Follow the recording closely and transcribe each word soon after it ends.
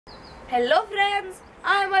Hello friends,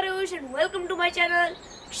 I am Arush and welcome to my channel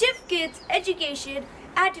Shift Kids Education,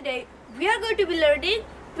 and today we are going to be learning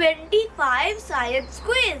 25 science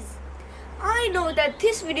quiz. I know that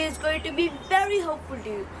this video is going to be very helpful to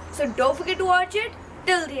you, so don't forget to watch it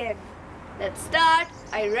till the end. Let's start.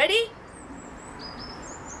 Are you ready?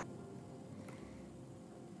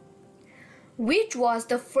 Which was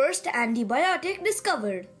the first antibiotic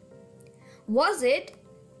discovered? Was it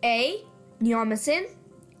A. Neomycin,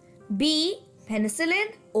 B.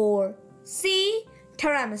 Penicillin, or C.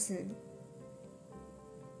 Terramycin?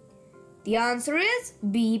 The answer is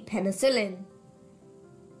B. Penicillin.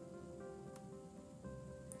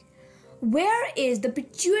 Where is the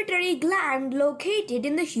pituitary gland located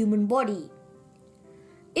in the human body?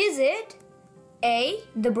 Is it A.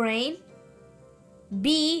 the brain,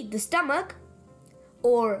 B. the stomach,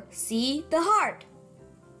 or C. the heart?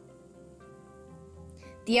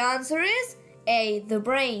 The answer is A. the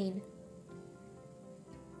brain.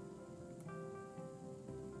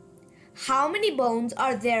 How many bones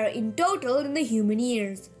are there in total in the human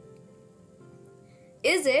ears?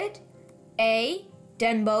 Is it A.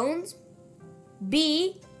 10 bones,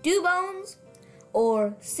 B. 2 bones,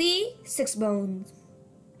 or C. 6 bones?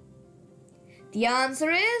 The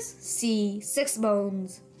answer is C. 6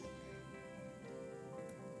 bones.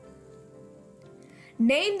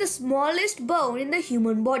 Name the smallest bone in the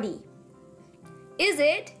human body. Is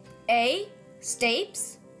it A.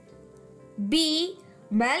 stapes, B.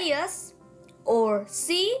 malleus, or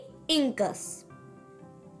C. incus?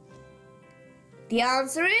 The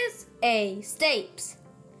answer is A. stapes.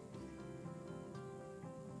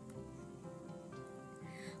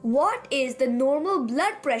 What is the normal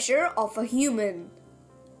blood pressure of a human?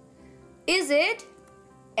 Is it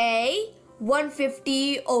A.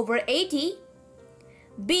 150/80,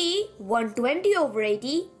 B.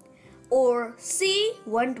 120/80, or C.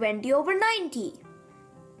 120/90?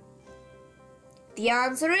 The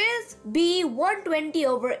answer is B.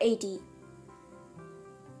 120/80.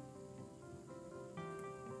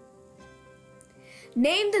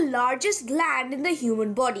 Name the largest gland in the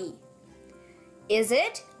human body. Is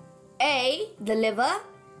it A. the liver,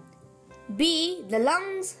 B. the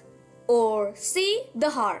lungs, or C. the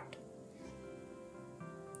heart?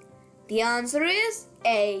 The answer is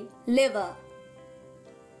A. liver.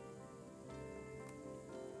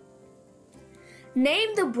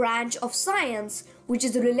 Name the branch of science which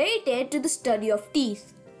is related to the study of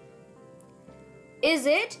teeth. Is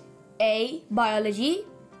it A. biology,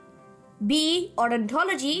 B.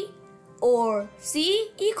 odontology, or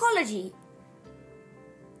C. ecology?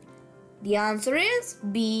 The answer is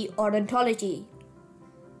B. odontology.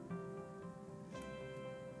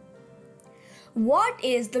 What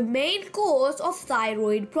is the main cause of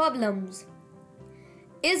thyroid problems?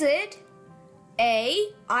 Is it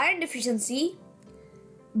A. iron deficiency,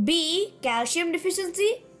 B. calcium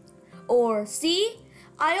deficiency, or C.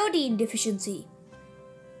 iodine deficiency?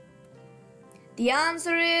 The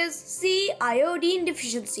answer is C. iodine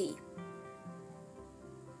deficiency.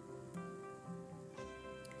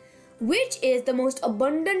 Which is the most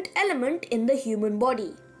abundant element in the human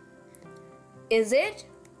body? Is it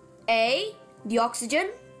A. the oxygen,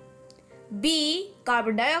 B.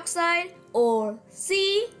 carbon dioxide, or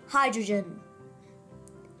C. hydrogen?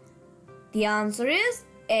 The answer is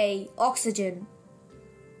A. oxygen.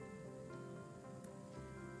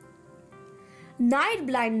 Night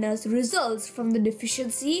blindness results from the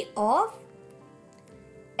deficiency of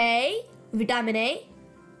A. vitamin A,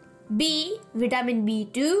 B. vitamin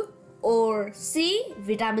B2, or C.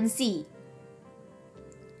 vitamin C?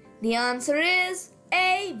 The answer is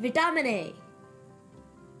A. vitamin A.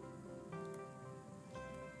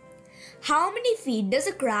 How many feet does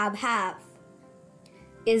a crab have?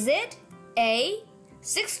 Is it A.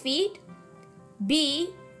 6 feet,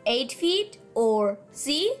 B. 8 feet, or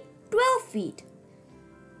C. 12 feet?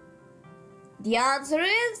 The answer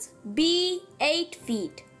is B. 8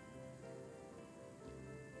 feet.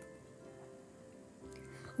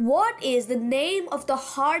 What is the name of the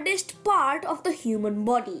hardest part of the human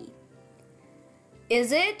body?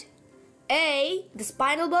 Is it A. the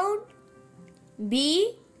spinal bone,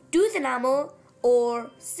 B. tooth enamel, or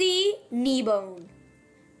C. knee bone?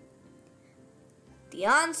 The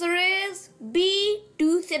answer is B.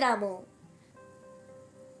 tooth enamel.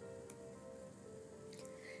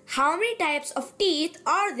 How many types of teeth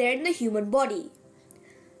are there in the human body?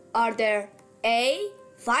 Are there A.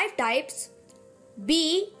 5 types,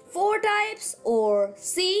 B. 4 types, or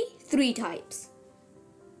C. 3 types?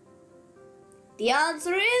 The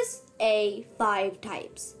answer is A. 5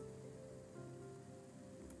 types.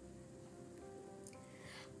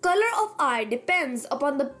 Color of eye depends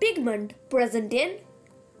upon the pigment present in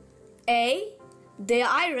A. The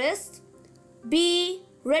iris, B.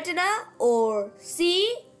 Retina, or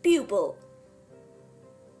C. Pupil.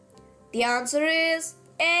 The answer is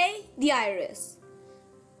A. The iris.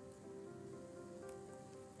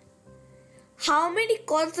 How many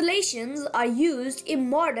constellations are used in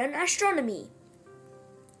modern astronomy?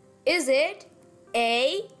 Is it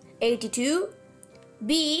A. 82,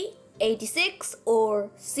 B. 86, or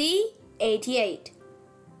C. 88?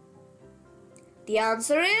 The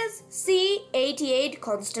answer is C. 88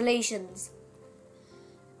 constellations.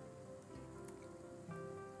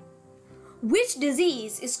 Which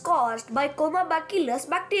disease is caused by Comabacillus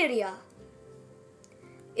bacteria?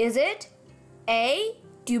 Is it A.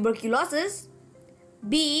 tuberculosis,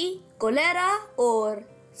 B. cholera, or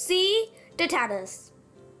C. tetanus?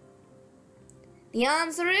 The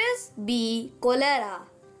answer is B. cholera.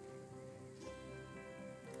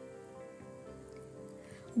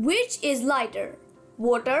 Which is lighter,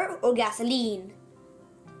 water or gasoline?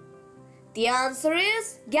 The answer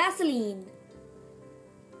is gasoline.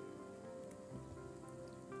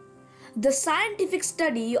 The scientific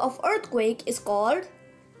study of earthquake is called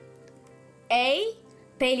A.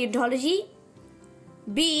 paleontology,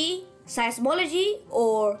 B. seismology,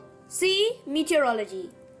 or C. meteorology.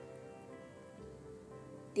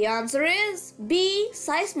 The answer is B.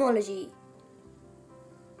 seismology.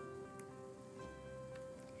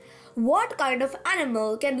 What kind of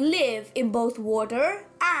animal can live in both water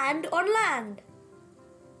and on land?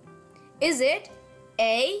 Is it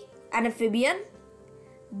A. an amphibian,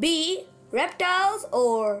 B. reptiles,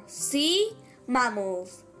 or C.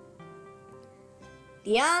 mammals?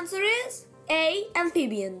 The answer is A.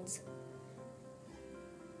 amphibians.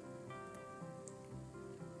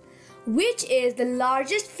 Which is the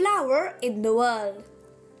largest flower in the world?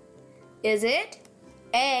 Is it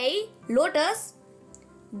A. lotus,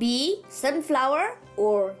 B. sunflower,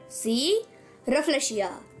 or C.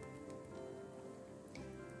 rafflesia?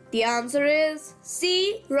 The answer is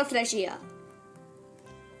C. rafflesia.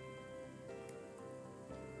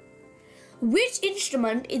 Which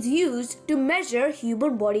instrument is used to measure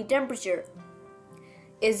human body temperature?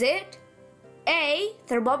 Is it A.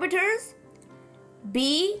 thermometers,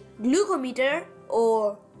 B. glucometer,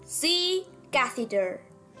 or C. catheter?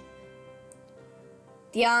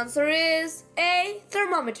 The answer is A.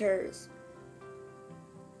 thermometers.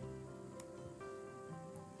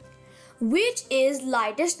 Which is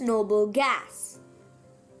lightest noble gas?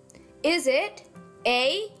 Is it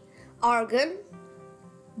A. argon,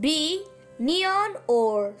 B. neon,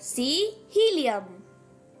 or C. helium?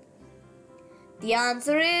 The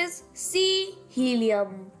answer is C.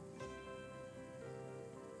 helium.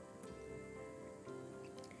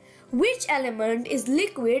 Which element is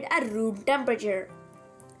liquid at room temperature?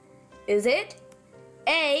 Is it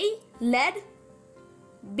A. lead,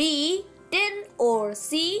 B. tin, or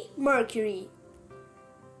C. mercury?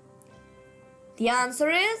 The answer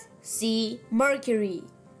is C. mercury.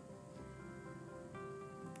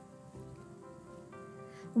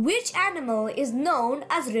 Which animal is known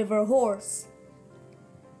as river horse?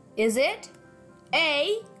 Is it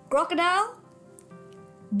A. crocodile,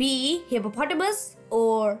 B. hippopotamus,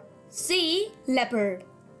 or C. leopard?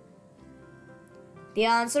 The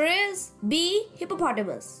answer is B.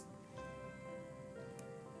 hippopotamus.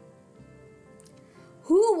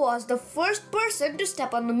 Who was the first person to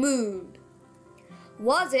step on the moon?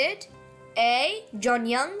 Was it A. John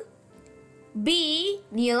Young, B.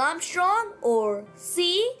 Neil Armstrong, or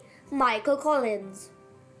C. Michael Collins?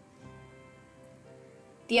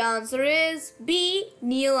 The answer is B.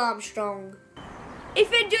 Neil Armstrong. If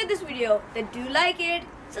you enjoyed this video, then do like it,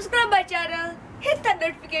 subscribe my channel, hit that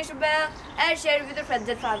notification bell, and share it with your friends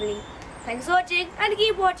and family. Thanks for watching and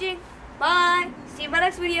keep watching. Bye. See you in my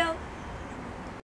next video.